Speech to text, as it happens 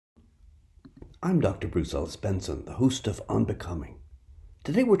I'm Dr. Bruce Ellis Benson, the host of On Becoming.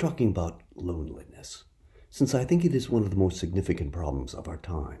 Today we're talking about loneliness, since I think it is one of the most significant problems of our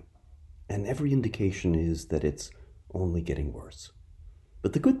time, and every indication is that it's only getting worse.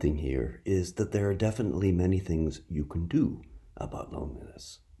 But the good thing here is that there are definitely many things you can do about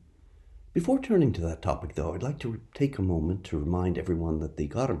loneliness. Before turning to that topic, though, I'd like to take a moment to remind everyone that the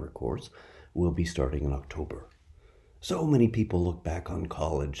Gadamer course will be starting in October. So many people look back on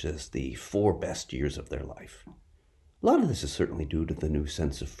college as the 4 best years of their life. A lot of this is certainly due to the new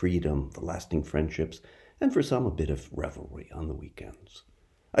sense of freedom, the lasting friendships, and for some a bit of revelry on the weekends.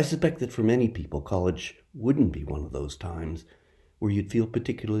 I suspect that for many people, college wouldn't be one of those times where you'd feel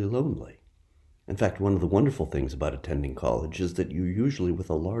particularly lonely. In fact, one of the wonderful things about attending college is that you're usually with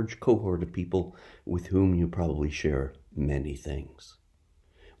a large cohort of people with whom you probably share many things.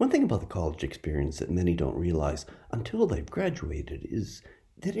 One thing about the college experience that many don't realize until they've graduated is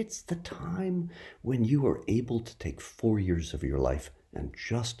that it's the time when you are able to take 4 years of your life and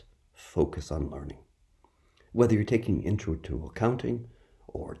just focus on learning. Whether you're taking Intro to Accounting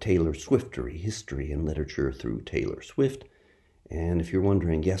or Taylor Swiftery, History and Literature through Taylor Swift, and if you're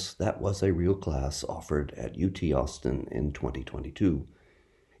wondering, yes, that was a real class offered at UT Austin in 2022.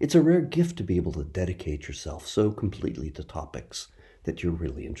 It's a rare gift to be able to dedicate yourself so completely to topics that you're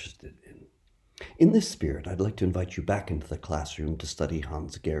really interested in. In this spirit, I'd like to invite you back into the classroom to study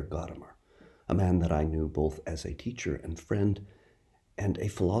Hans-Georg Gadamer, a man that I knew both as a teacher and friend, and a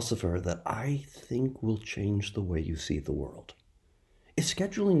philosopher that I think will change the way you see the world. If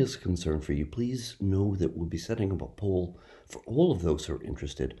scheduling is a concern for you, please know that we'll be setting up a poll for all of those who are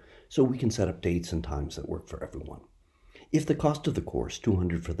interested so we can set up dates and times that work for everyone. If the cost of the course,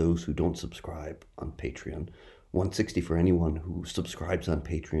 $200 for those who don't subscribe on Patreon, $160 for anyone who subscribes on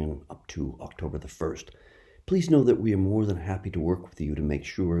Patreon up to October the 1st, please know that we are more than happy to work with you to make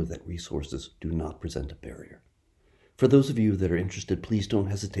sure that resources do not present a barrier. For those of you that are interested, please don't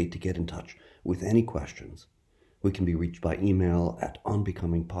hesitate to get in touch with any questions. We can be reached by email at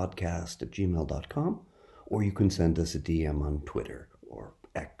onbecomingpodcast@gmail.com, or you can send us a DM on Twitter, or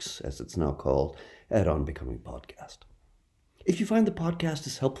X as it's now called, at onbecomingpodcast. If you find the podcast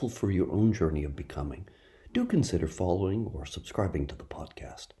is helpful for your own journey of becoming, do consider following or subscribing to the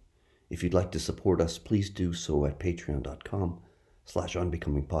podcast. If you'd like to support us, please do so at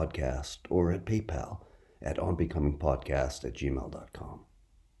patreon.com/onbecomingpodcast or at PayPal at onbecomingpodcast@gmail.com.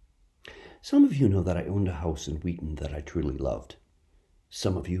 Some of you know that I owned a house in Wheaton that I truly loved.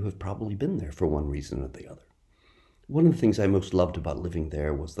 Some of you have probably been there for one reason or the other. One of the things I most loved about living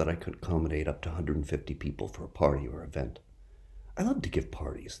there was that I could accommodate up to 150 people for a party or event. I loved to give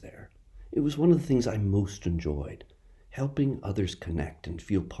parties there. It was one of the things I most enjoyed, helping others connect and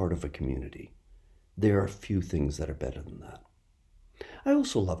feel part of a community. There are few things that are better than that. I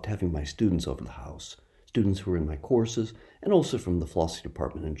also loved having my students over the house, students who were in my courses, and also from the philosophy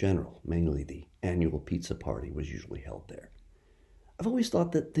department in general. Mainly the annual pizza party was usually held there. I've always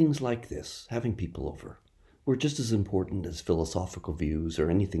thought that things like this, having people over, were just as important as philosophical views or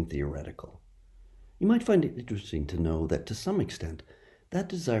anything theoretical. You might find it interesting to know that to some extent, that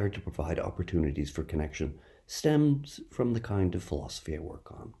desire to provide opportunities for connection stems from the kind of philosophy I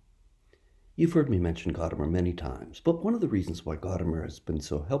work on. You've heard me mention Gadamer many times, but one of the reasons why Gadamer has been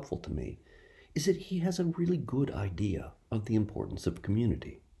so helpful to me is that he has a really good idea of the importance of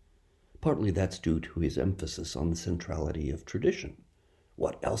community. Partly that's due to his emphasis on the centrality of tradition.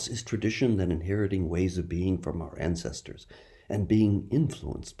 What else is tradition than inheriting ways of being from our ancestors and being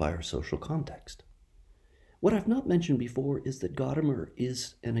influenced by our social context? What I've not mentioned before is that Gadamer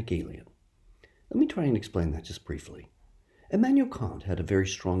is an Hegelian. Let me try and explain that just briefly. Immanuel Kant had a very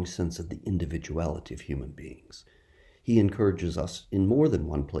strong sense of the individuality of human beings. He encourages us in more than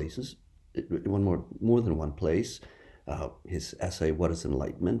one place, his essay, What is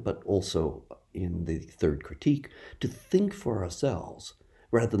Enlightenment, but also in the third critique, to think for ourselves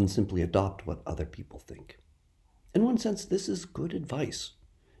rather than simply adopt what other people think. In one sense, this is good advice.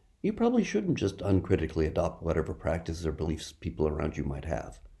 You probably shouldn't just uncritically adopt whatever practices or beliefs people around you might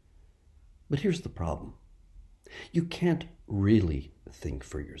have. But here's the problem. You can't really think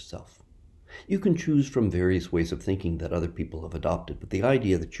for yourself. You can choose from various ways of thinking that other people have adopted, but the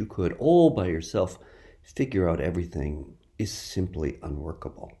idea that you could, all by yourself, figure out everything is simply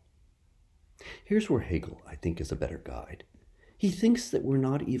unworkable. Here's where Hegel, I think, is a better guide. He thinks that we're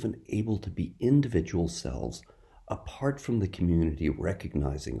not even able to be individual selves apart from the community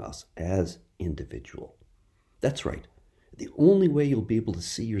recognizing us as individual. That's right. The only way you'll be able to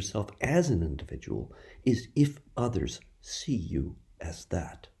see yourself as an individual is if others see you as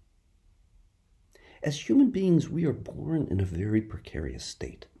that. As human beings, we are born in a very precarious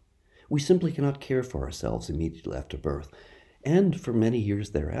state. We simply cannot care for ourselves immediately after birth, and for many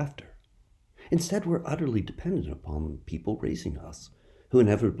years thereafter. Instead, we're utterly dependent upon people raising us, who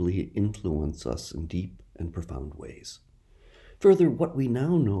inevitably influence us in deep and profound ways. Further, what we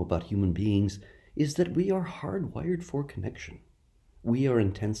now know about human beings is that we are hardwired for connection. We are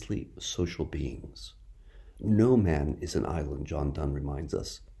intensely social beings. No man is an island, John Donne reminds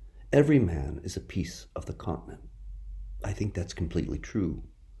us. Every man is a piece of the continent. I think that's completely true.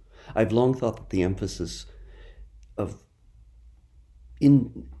 I've long thought that the emphasis of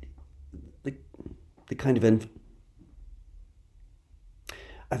in the kind of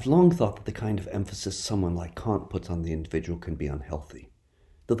I've long thought that the kind of emphasis someone like Kant puts on the individual can be unhealthy,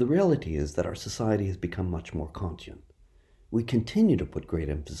 though the reality is that our society has become much more Kantian. We continue to put great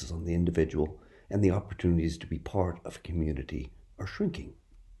emphasis on the individual, and the opportunities to be part of a community are shrinking.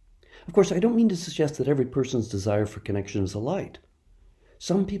 Of course, I don't mean to suggest that every person's desire for connection is alike.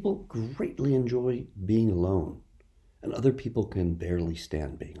 Some people greatly enjoy being alone, and other people can barely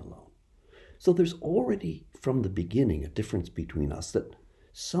stand being alone. So there's already from the beginning a difference between us, that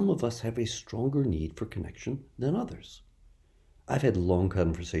some of us have a stronger need for connection than others. I've had long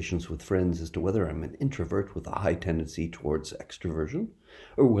conversations with friends as to whether I'm an introvert with a high tendency towards extroversion,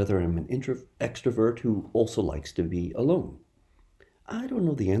 or whether I'm an extrovert who also likes to be alone. I don't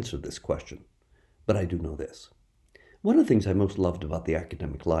know the answer to this question, but I do know this. One of the things I most loved about the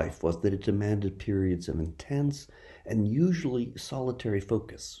academic life was that it demanded periods of intense and usually solitary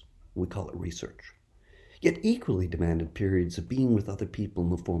focus. We call it research. Yet equally demanded periods of being with other people in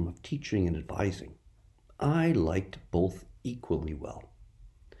the form of teaching and advising. I liked both equally well.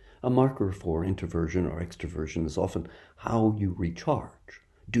 A marker for introversion or extroversion is often how you recharge.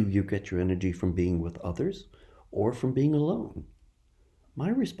 Do you get your energy from being with others or from being alone? My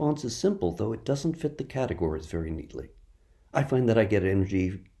response is simple, though it doesn't fit the categories very neatly. I find that I get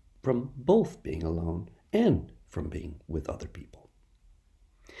energy from both being alone and from being with other people.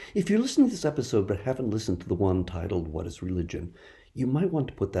 If you're listening to this episode but haven't listened to the one titled What is Religion, you might want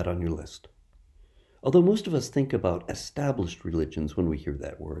to put that on your list. Although most of us think about established religions when we hear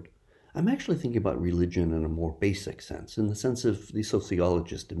that word, I'm actually thinking about religion in a more basic sense, in the sense of the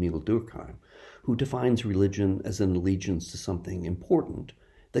sociologist Emile Durkheim, who defines religion as an allegiance to something important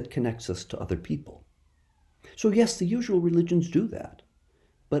that connects us to other people. So yes, the usual religions do that.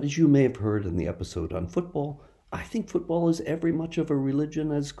 But as you may have heard in the episode on football, I think football is every much of a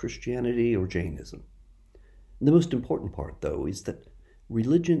religion as Christianity or Jainism. The most important part, though, is that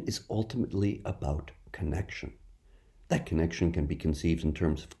religion is ultimately about connection. That connection can be conceived in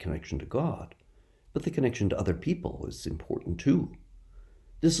terms of connection to God, but the connection to other people is important too.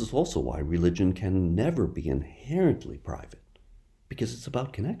 This is also why religion can never be inherently private, because it's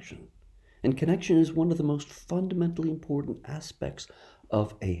about connection. And connection is one of the most fundamentally important aspects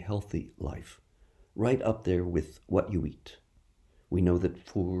of a healthy life, right up there with what you eat. We know that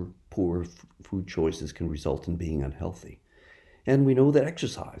poor food choices can result in being unhealthy, and we know that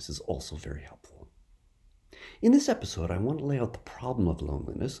exercise is also very helpful. In this episode, I want to lay out the problem of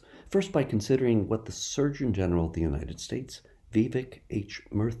loneliness, first by considering what the Surgeon General of the United States, Vivek H.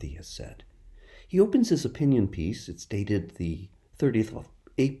 Murthy, has said. He opens his opinion piece, it's dated the 30th of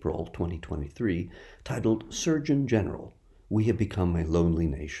April 2023, titled Surgeon General, We Have Become a Lonely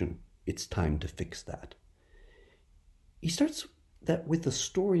Nation. It's time to fix that. He starts that with a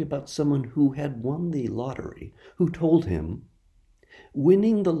story about someone who had won the lottery, who told him,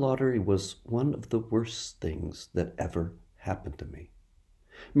 winning the lottery was one of the worst things that ever happened to me.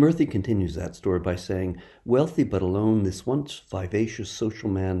 Murthy continues that story by saying, wealthy but alone, this once vivacious social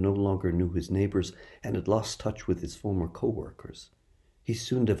man no longer knew his neighbors and had lost touch with his former co-workers. He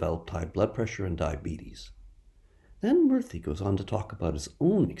soon developed high blood pressure and diabetes. Then Murthy goes on to talk about his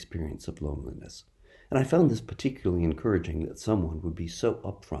own experience of loneliness, and I found this particularly encouraging that someone would be so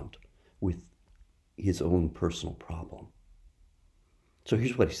upfront with his own personal problem. So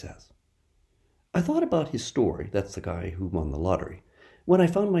here's what he says. I thought about his story, that's the guy who won the lottery, when I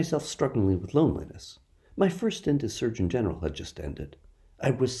found myself struggling with loneliness. My first stint as Surgeon General had just ended.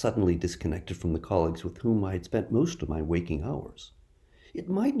 I was suddenly disconnected from the colleagues with whom I had spent most of my waking hours. It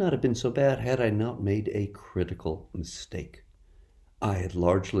might not have been so bad had I not made a critical mistake. I had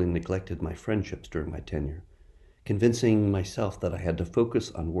largely neglected my friendships during my tenure, convincing myself that I had to focus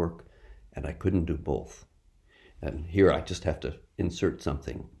on work and I couldn't do both. And here I just have to insert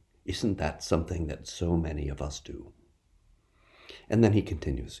something. Isn't that something that so many of us do? And then he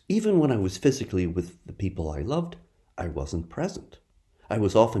continues, even when I was physically with the people I loved, I wasn't present. I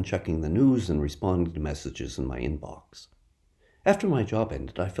was often checking the news and responding to messages in my inbox. After my job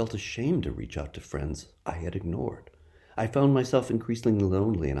ended, I felt ashamed to reach out to friends I had ignored. I found myself increasingly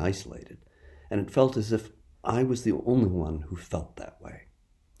lonely and isolated, and it felt as if I was the only one who felt that way.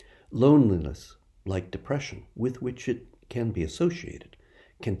 Loneliness, like depression, with which it can be associated,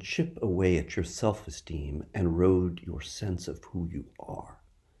 can chip away at your self-esteem and erode your sense of who you are.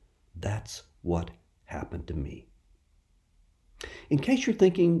 That's what happened to me. In case you're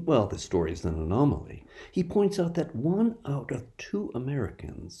thinking, well, this story is an anomaly, he points out that 1 out of 2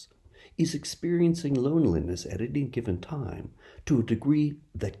 Americans is experiencing loneliness at any given time to a degree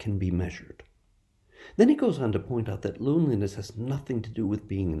that can be measured. Then he goes on to point out that loneliness has nothing to do with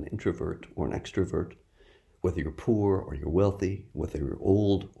being an introvert or an extrovert, whether you're poor or you're wealthy, whether you're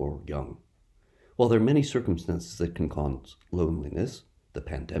old or young. While there are many circumstances that can cause loneliness, the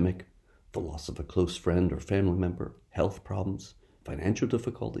pandemic, the loss of a close friend or family member, health problems, financial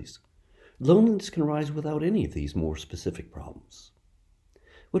difficulties, loneliness can arise without any of these more specific problems.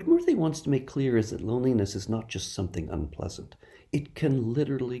 What Murthy wants to make clear is that loneliness is not just something unpleasant. It can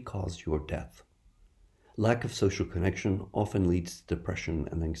literally cause your death. Lack of social connection often leads to depression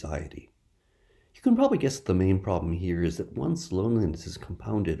and anxiety. You can probably guess the main problem here is that once loneliness is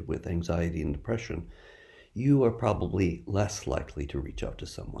compounded with anxiety and depression, you are probably less likely to reach out to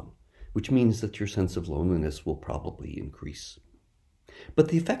someone, which means that your sense of loneliness will probably increase. But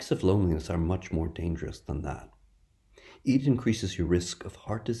the effects of loneliness are much more dangerous than that. It increases your risk of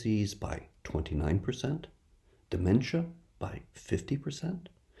heart disease by 29%, dementia by 50%,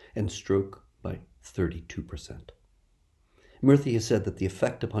 and stroke by 32%. Murthy has said that the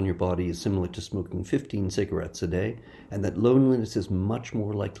effect upon your body is similar to smoking 15 cigarettes a day, and that loneliness is much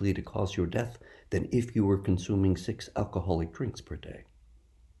more likely to cause your death than if you were consuming 6 alcoholic drinks per day.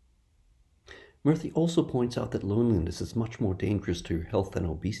 Murthy also points out that loneliness is much more dangerous to your health than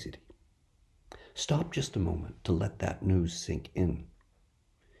obesity. Stop just a moment to let that news sink in.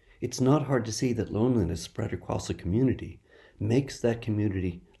 It's not hard to see that loneliness spread across a community makes that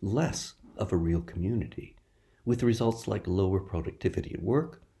community less of a real community, with results like lower productivity at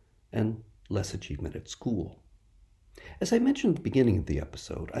work and less achievement at school. As I mentioned at the beginning of the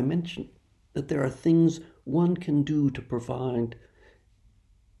episode, I mentioned that there are things one can do to provide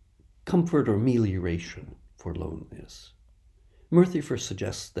comfort or amelioration for loneliness. Murthy first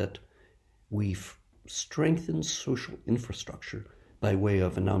suggests that we strengthen social infrastructure by way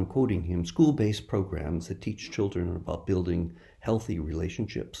of, and now I'm quoting him, school-based programs that teach children about building healthy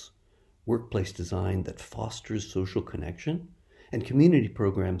relationships, workplace design that fosters social connection, and community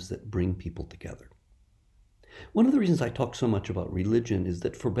programs that bring people together. One of the reasons I talk so much about religion is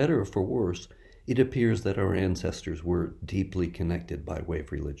that, for better or for worse, it appears that our ancestors were deeply connected by way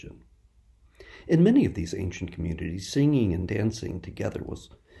of religion. In many of these ancient communities, singing and dancing together was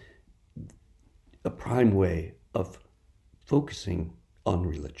a prime way of focusing on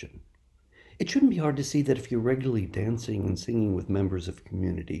religion. It shouldn't be hard to see that if you're regularly dancing and singing with members of a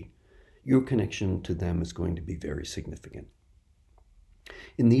community, your connection to them is going to be very significant.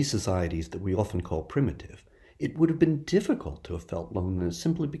 In these societies that we often call primitive, it would have been difficult to have felt loneliness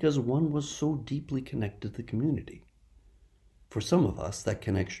simply because one was so deeply connected to the community. For some of us, that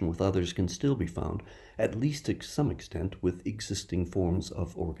connection with others can still be found, at least to some extent, with existing forms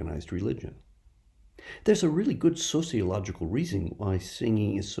of organized religion. There's a really good sociological reason why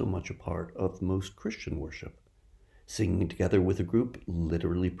singing is so much a part of most Christian worship. Singing together with a group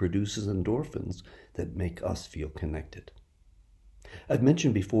literally produces endorphins that make us feel connected. I've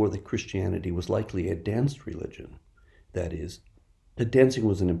mentioned before that Christianity was likely a danced religion. That is, that dancing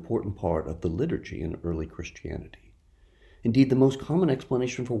was an important part of the liturgy in early Christianity. Indeed, the most common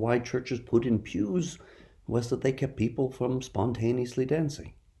explanation for why churches put in pews was that they kept people from spontaneously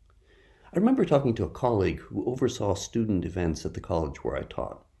dancing. I remember talking to a colleague who oversaw student events at the college where I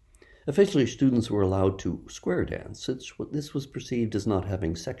taught. Officially, students were allowed to square dance, since this was perceived as not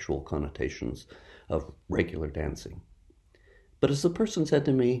having sexual connotations of regular dancing. But as the person said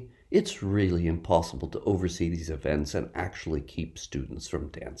to me, it's really impossible to oversee these events and actually keep students from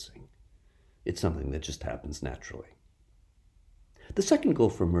dancing. It's something that just happens naturally. The second goal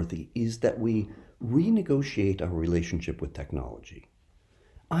for Murthy is that we renegotiate our relationship with technology.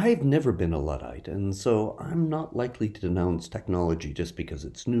 I've never been a Luddite, and so I'm not likely to denounce technology just because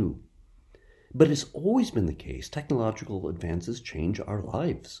it's new. But it's always been the case, technological advances change our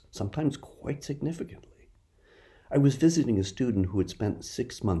lives, sometimes quite significantly. I was visiting a student who had spent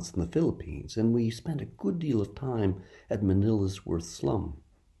 6 months in the Philippines, and we spent a good deal of time at Manila's worst slum.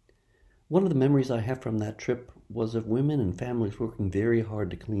 One of the memories I have from that trip was of women and families working very hard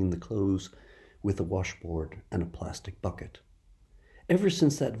to clean the clothes with a washboard and a plastic bucket. Ever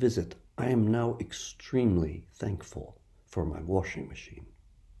since that visit, I am now extremely thankful for my washing machine.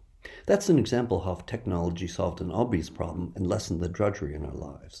 That's an example of how technology solved an obvious problem and lessened the drudgery in our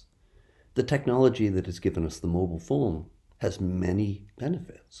lives. The technology that has given us the mobile phone has many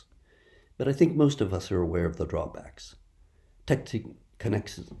benefits, but I think most of us are aware of the drawbacks. Texting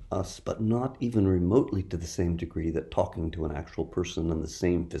connects us, but not even remotely to the same degree that talking to an actual person in the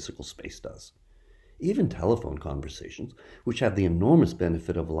same physical space does. Even telephone conversations, which have the enormous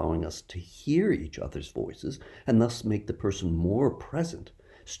benefit of allowing us to hear each other's voices and thus make the person more present,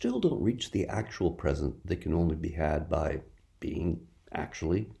 still don't reach the actual present that can only be had by being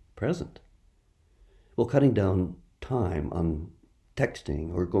actually present. Well, cutting down time on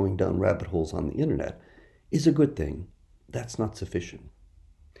texting or going down rabbit holes on the internet is a good thing. That's not sufficient.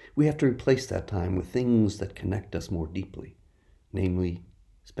 We have to replace that time with things that connect us more deeply, namely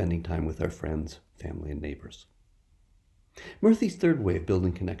spending time with our friends, family, and neighbors. Murthy's third way of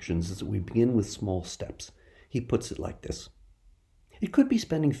building connections is that we begin with small steps. He puts it like this. It could be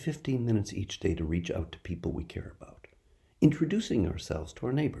spending 15 minutes each day to reach out to people we care about, introducing ourselves to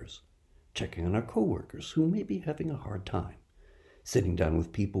our neighbors, checking on our coworkers who may be having a hard time, sitting down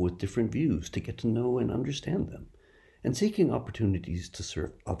with people with different views to get to know and understand them, and seeking opportunities to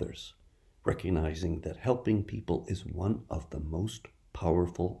serve others, recognizing that helping people is one of the most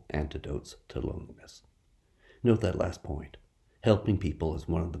powerful antidotes to loneliness. Note that last point. Helping people is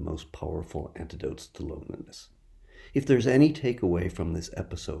one of the most powerful antidotes to loneliness. If there's any takeaway from this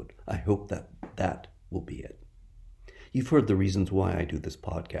episode, I hope that will be it. You've heard the reasons why I do this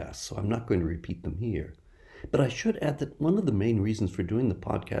podcast, so I'm not going to repeat them here. But I should add that one of the main reasons for doing the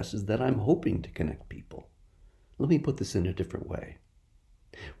podcast is that I'm hoping to connect people. Let me put this in a different way.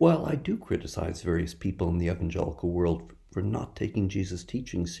 While I do criticize various people in the evangelical world for not taking Jesus'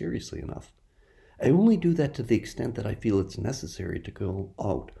 teaching seriously enough, I only do that to the extent that I feel it's necessary to call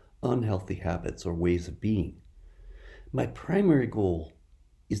out unhealthy habits or ways of being. My primary goal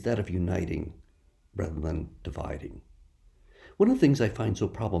is that of uniting rather than dividing. One of the things I find so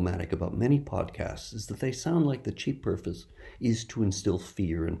problematic about many podcasts is that they sound like the chief purpose is to instill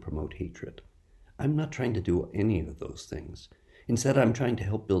fear and promote hatred. I'm not trying to do any of those things. Instead, I'm trying to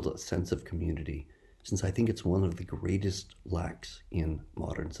help build a sense of community, since I think it's one of the greatest lacks in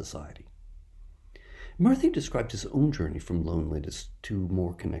modern society. Murthy described his own journey from loneliness to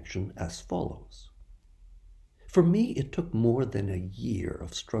more connection as follows. For me, it took more than a year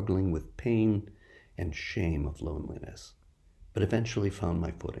of struggling with pain and shame of loneliness, but eventually found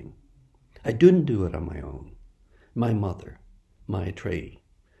my footing. I didn't do it on my own. My mother, my Atreyu,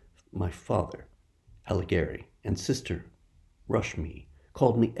 my father, Haligari, and sister, Rushmi,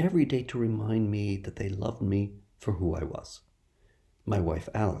 called me every day to remind me that they loved me for who I was. My wife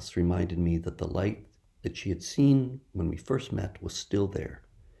Alice reminded me that the light that she had seen when we first met was still there,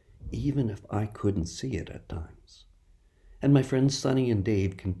 even if I couldn't see it at times. And my friends Sonny and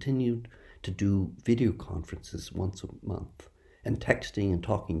Dave continued to do video conferences once a month and texting and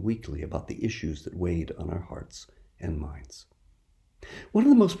talking weekly about the issues that weighed on our hearts and minds. One of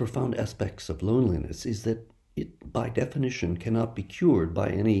the most profound aspects of loneliness is that it, by definition, cannot be cured by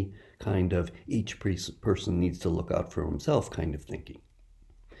any kind of each person needs to look out for himself kind of thinking.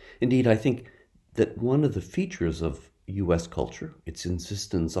 Indeed, I think that one of the features of U.S. culture, its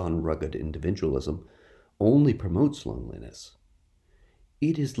insistence on rugged individualism, only promotes loneliness.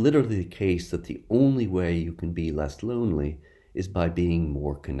 It is literally the case that the only way you can be less lonely is by being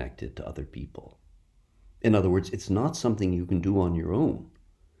more connected to other people. In other words, it's not something you can do on your own.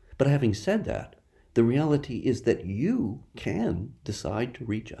 But having said that, the reality is that you can decide to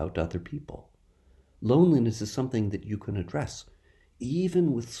reach out to other people. Loneliness is something that you can address,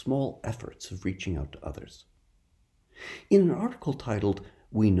 even with small efforts of reaching out to others. In an article titled,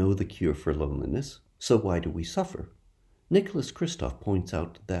 "We Know the Cure for Loneliness, So Why Do We Suffer?" Nicholas Kristof points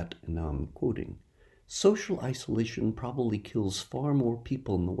out that, and now I'm quoting, social isolation probably kills far more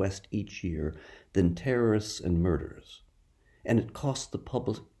people in the West each year than terrorists and murderers, and it costs the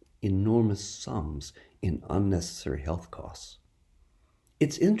public enormous sums in unnecessary health costs.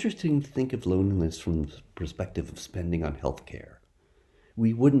 It's interesting to think of loneliness from the perspective of spending on health care.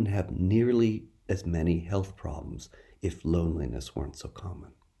 We wouldn't have nearly as many health problems if loneliness weren't so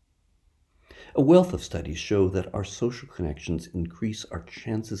common. A wealth of studies show that our social connections increase our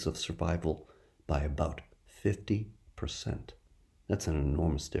chances of survival by about 50%. That's an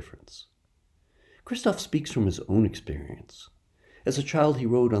enormous difference. Kristof speaks from his own experience. As a child, he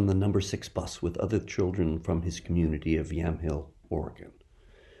rode on the number 6 bus with other children from his community of Yamhill, Oregon.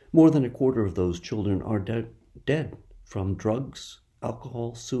 More than a quarter of those children are dead from drugs,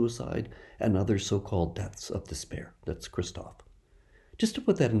 alcohol, suicide, and other so-called deaths of despair. That's Kristof. Just to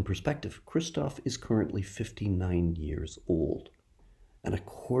put that in perspective, Kristof is currently 59 years old. and a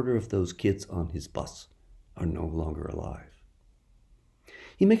quarter of those kids on his bus are no longer alive.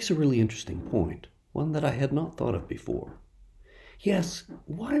 He makes a really interesting point, one that I had not thought of before. He asks,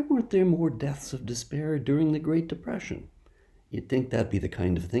 why weren't there more deaths of despair during the Great Depression? You'd think that'd be the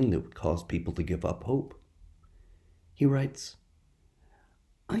kind of thing that would cause people to give up hope. He writes,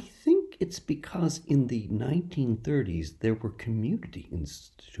 I think it's because in the 1930s there were community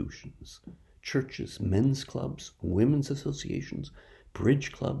institutions, churches, men's clubs, women's associations,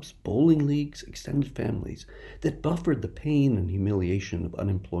 bridge clubs, bowling leagues, extended families that buffered the pain and humiliation of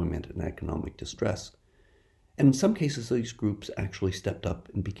unemployment and economic distress. And in some cases, these groups actually stepped up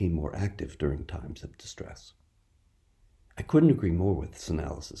and became more active during times of distress. I couldn't agree more with this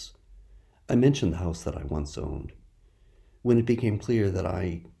analysis. I mentioned the house that I once owned. When it became clear that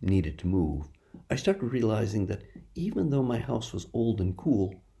I needed to move, I started realizing that even though my house was old and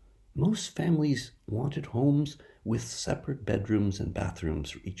cool, most families wanted homes with separate bedrooms and bathrooms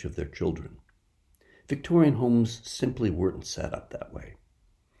for each of their children. Victorian homes simply weren't set up that way.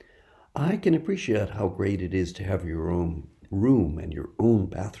 I can appreciate how great it is to have your own room and your own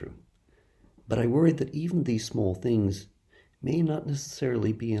bathroom, but I worry that even these small things may not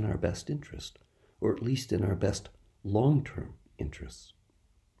necessarily be in our best interest, or at least in our best long-term interests.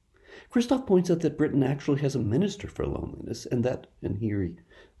 Christoph points out that Britain actually has a minister for loneliness, and that, and here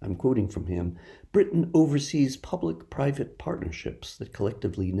I'm quoting from him, Britain oversees public-private partnerships that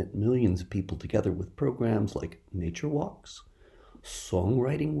collectively knit millions of people together with programs like nature walks,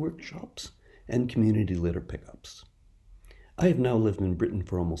 songwriting workshops, and community litter pickups. I have now lived in Britain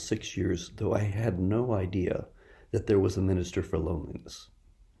for almost 6 years, though I had no idea that there was a minister for loneliness.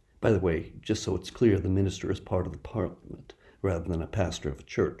 By the way, just so it's clear, the minister is part of the parliament rather than a pastor of a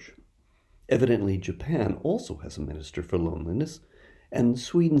church. Evidently, Japan also has a minister for loneliness, and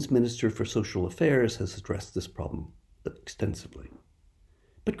Sweden's Minister for Social Affairs has addressed this problem extensively.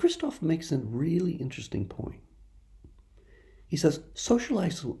 But Christoph makes a really interesting point. He says, social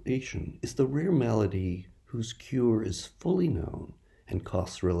isolation is the rare malady whose cure is fully known and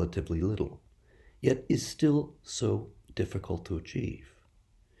costs relatively little, yet is still so difficult to achieve.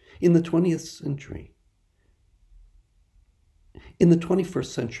 In the 21st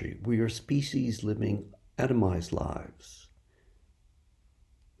century, we are a species living atomized lives.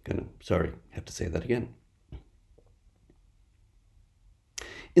 Have to say that again.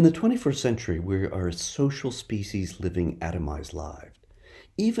 In the 21st century, we are a social species living atomized lives.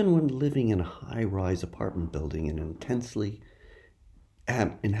 Even when living in a high-rise apartment building in an intensely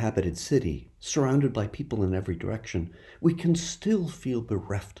inhabited city, surrounded by people in every direction, we can still feel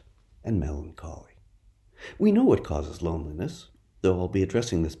bereft and melancholy. We know what causes loneliness, though I'll be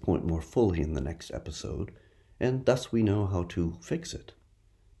addressing this point more fully in the next episode, and thus we know how to fix it.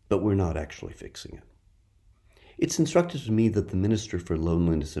 But we're not actually fixing it. It's instructive to me that the Minister for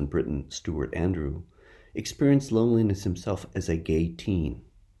Loneliness in Britain, Stuart Andrew, experienced loneliness himself as a gay teen.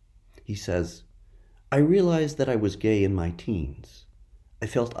 He says, I realized that I was gay in my teens. I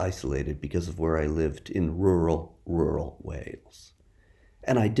felt isolated because of where I lived in rural Wales.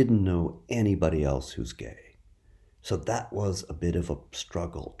 And I didn't know anybody else who's gay. So that was a bit of a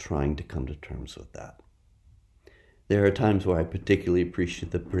struggle trying to come to terms with that. There are times where I particularly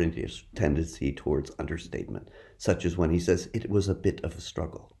appreciate the British tendency towards understatement, such as when he says it was a bit of a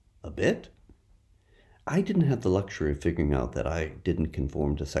struggle. A bit? I didn't have the luxury of figuring out that I didn't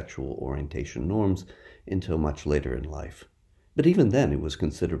conform to sexual orientation norms until much later in life. But even then, it was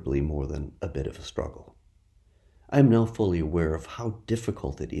considerably more than a bit of a struggle. I am now fully aware of how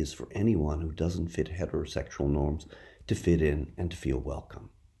difficult it is for anyone who doesn't fit heterosexual norms to fit in and to feel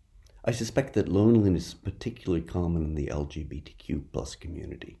welcome. I suspect that loneliness is particularly common in the LGBTQ+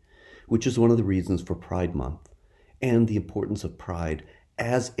 community, which is one of the reasons for Pride Month and the importance of pride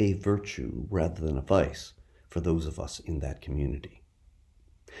as a virtue rather than a vice for those of us in that community.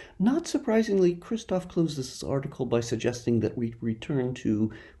 Not surprisingly, Christoph closes this article by suggesting that we return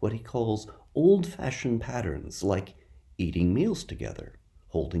to what he calls old-fashioned patterns like eating meals together,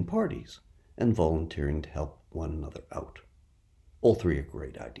 holding parties, and volunteering to help one another out. All three are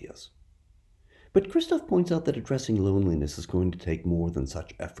great ideas. But Christoph points out that addressing loneliness is going to take more than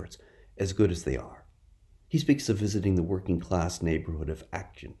such efforts, as good as they are. He speaks of visiting the working-class neighborhood of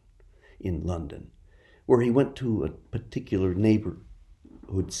Acton in London, where he went to a particular neighborhood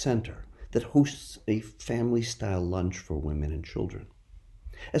center that hosts a family-style lunch for women and children.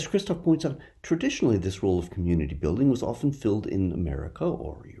 As Christoph points out, traditionally this role of community building was often filled in America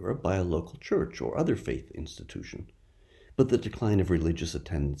or Europe by a local church or other faith institution. But the decline of religious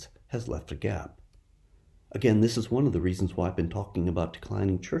attendance has left a gap. Again, this is one of the reasons why I've been talking about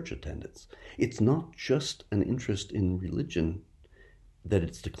declining church attendance. It's not just an interest in religion that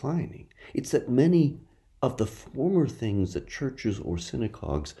it's declining. It's that many of the former things that churches or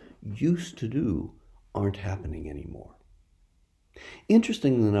synagogues used to do aren't happening anymore.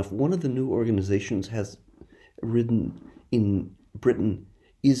 Interestingly enough, one of the new organizations has written in Britain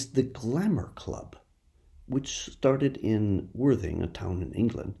is the Glamour Club, which started in Worthing, a town in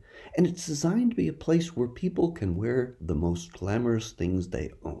England, and it's designed to be a place where people can wear the most glamorous things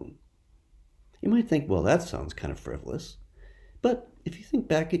they own. You might think, well, that sounds kind of frivolous, but if you think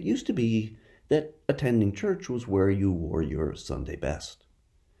back, it used to be that attending church was where you wore your Sunday best.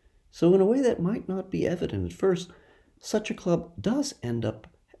 So in a way that might not be evident at first, such a club does end up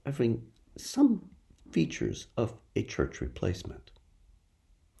having some features of a church replacement.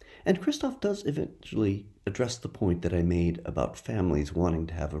 And Christoph does eventually address the point that I made about families wanting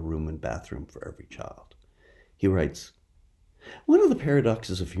to have a room and bathroom for every child. He writes, "One of the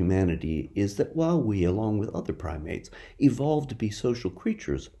paradoxes of humanity is that while we, along with other primates, evolved to be social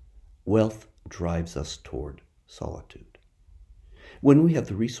creatures, wealth drives us toward solitude. When we have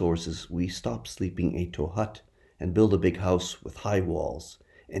the resources, we stop sleeping 8 to a hut and build a big house with high walls,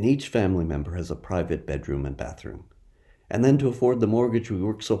 and each family member has a private bedroom and bathroom. And then to afford the mortgage, we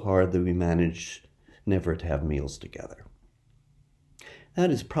work so hard that we manage never to have meals together."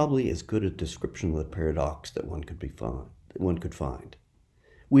 That is probably as good a description of the paradox that one could find.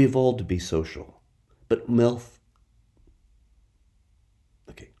 We evolved to be social, but wealth...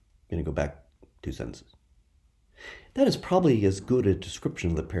 Okay, I'm going to go back 2 sentences. That is probably as good a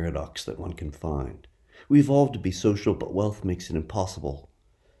description of the paradox that one can find. We evolved to be social, but wealth makes it impossible.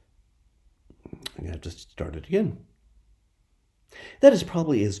 I'm going to have to start it again. That is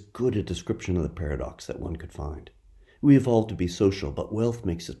probably as good a description of the paradox that one could find. We evolved to be social, but wealth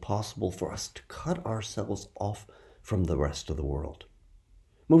makes it possible for us to cut ourselves off from the rest of the world.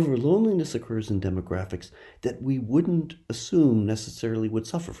 Moreover, loneliness occurs in demographics that we wouldn't assume necessarily would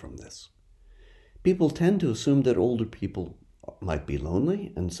suffer from this. People tend to assume that older people might be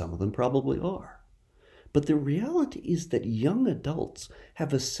lonely, and some of them probably are. But the reality is that young adults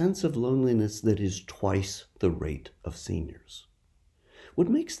have a sense of loneliness that is twice the rate of seniors. What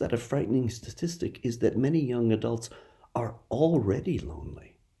makes that a frightening statistic is that many young adults are already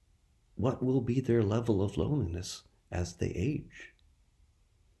lonely. What will be their level of loneliness as they age?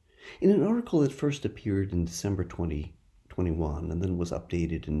 In an article that first appeared in December 2021 and then was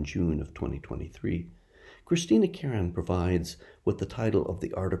updated in June of 2023, Christina Karen provides what the title of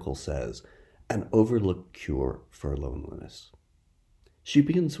the article says, "An Overlooked Cure for Loneliness." She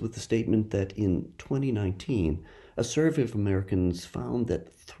begins with the statement that in 2019, a survey of Americans found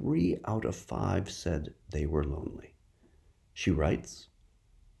that 3 out of 5 said they were lonely. She writes,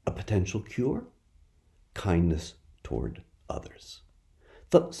 "A potential cure? Kindness toward others.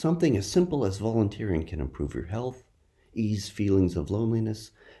 Something as simple as volunteering can improve your health, ease feelings of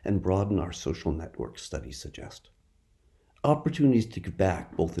loneliness, and broaden our social networks, studies suggest. Opportunities to give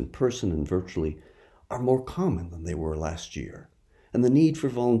back, both in person and virtually, are more common than they were last year, and the need for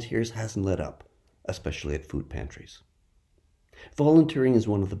volunteers hasn't let up, especially at food pantries. Volunteering is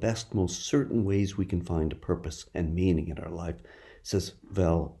one of the best, most certain ways we can find a purpose and meaning in our life," says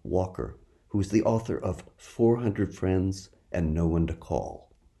Val Walker, who is the author of 400 Friends and No One to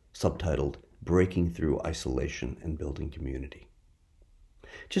Call, subtitled "Breaking Through Isolation and Building Community."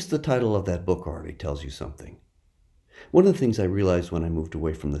 Just the title of that book already tells you something. One of the things I realized when I moved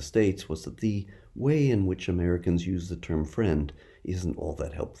away from the States was that the way in which Americans use the term friend isn't all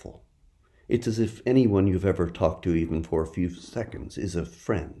that helpful. It's as if anyone you've ever talked to, even for a few seconds, is a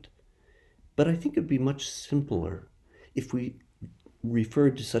friend. But I think it would be much simpler if we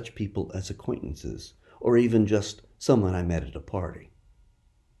referred to such people as acquaintances, or even just someone I met at a party.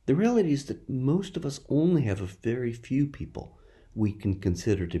 The reality is that most of us only have a very few people we can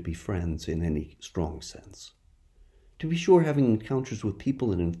consider to be friends in any strong sense. To be sure, having encounters with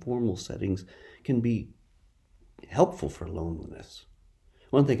people in informal settings can be helpful for loneliness.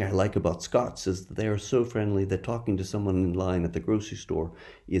 One thing I like about Scots is that they are so friendly that talking to someone in line at the grocery store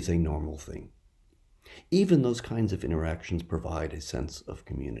is a normal thing. Even those kinds of interactions provide a sense of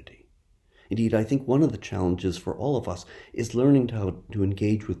community. Indeed, I think one of the challenges for all of us is learning how to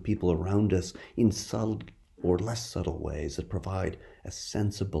engage with people around us in subtle or less subtle ways that provide a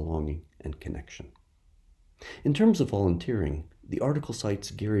sense of belonging and connection. In terms of volunteering, the article cites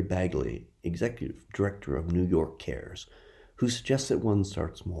Gary Bagley, Executive Director of New York Cares, who suggests that one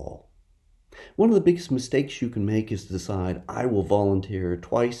start small. One of the biggest mistakes you can make is to decide, "I will volunteer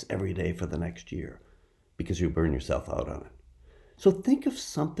twice every day for the next year," because you burn yourself out on it. So think of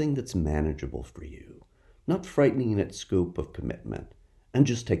something that's manageable for you, not frightening in its scope of commitment, and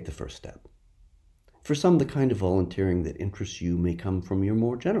just take the first step. For some, the kind of volunteering that interests you may come from your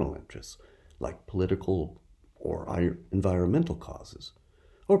more general interests, like political or environmental causes.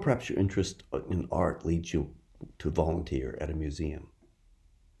 Or perhaps your interest in art leads you to volunteer at a museum.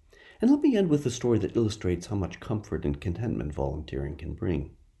 And let me end with a story that illustrates how much comfort and contentment volunteering can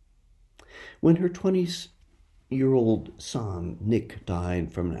bring. When her 20-year-old son, Nick,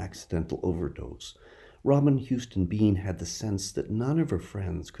 died from an accidental overdose, Robin Houston Bean had the sense that none of her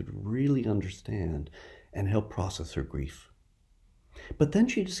friends could really understand and help process her grief. But then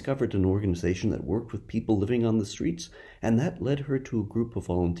she discovered an organization that worked with people living on the streets, and that led her to a group of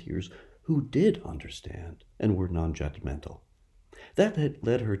volunteers who did understand and were non-judgmental. That had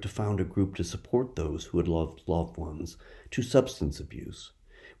led her to found a group to support those who had lost loved ones to substance abuse,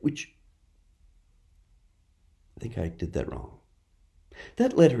 which I think I did that wrong.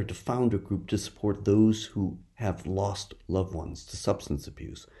 That led her to found a group to support those who have lost loved ones to substance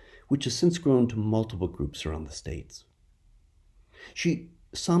abuse, which has since grown to multiple groups around the States. She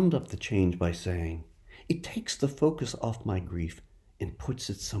summed up the change by saying, "It takes the focus off my grief and puts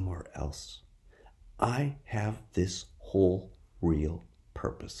it somewhere else. I have this whole real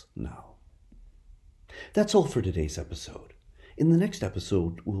purpose now." That's all for today's episode. In the next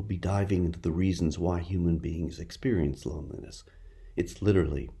episode, we'll be diving into the reasons why human beings experience loneliness. It's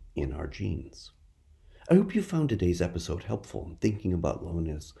literally in our genes. I hope you found today's episode helpful in thinking about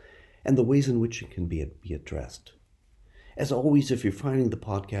loneliness and the ways in which it can be addressed. As always, if you're finding the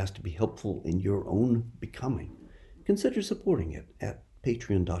podcast to be helpful in your own becoming, consider supporting it at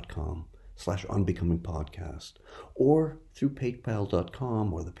patreon.com/onbecomingpodcast or through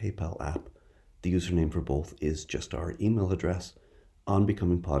paypal.com or the PayPal app. The username for both is just our email address,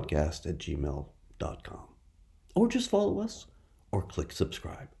 onbecomingpodcast@gmail.com. Or just follow us or click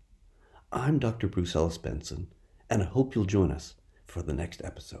subscribe. I'm Dr. Bruce Ellis Benson, and I hope you'll join us for the next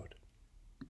episode.